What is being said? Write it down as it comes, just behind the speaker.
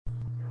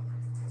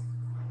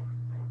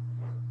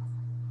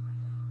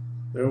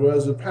There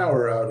was a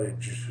power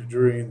outage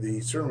during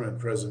the sermon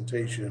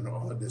presentation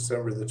on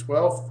December the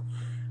 12th,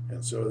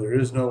 and so there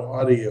is no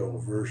audio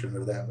version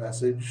of that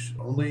message.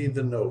 Only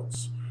the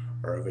notes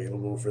are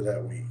available for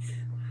that week.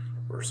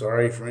 We're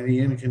sorry for any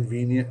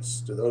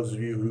inconvenience to those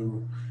of you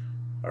who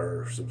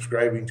are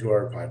subscribing to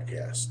our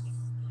podcast.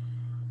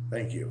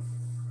 Thank you.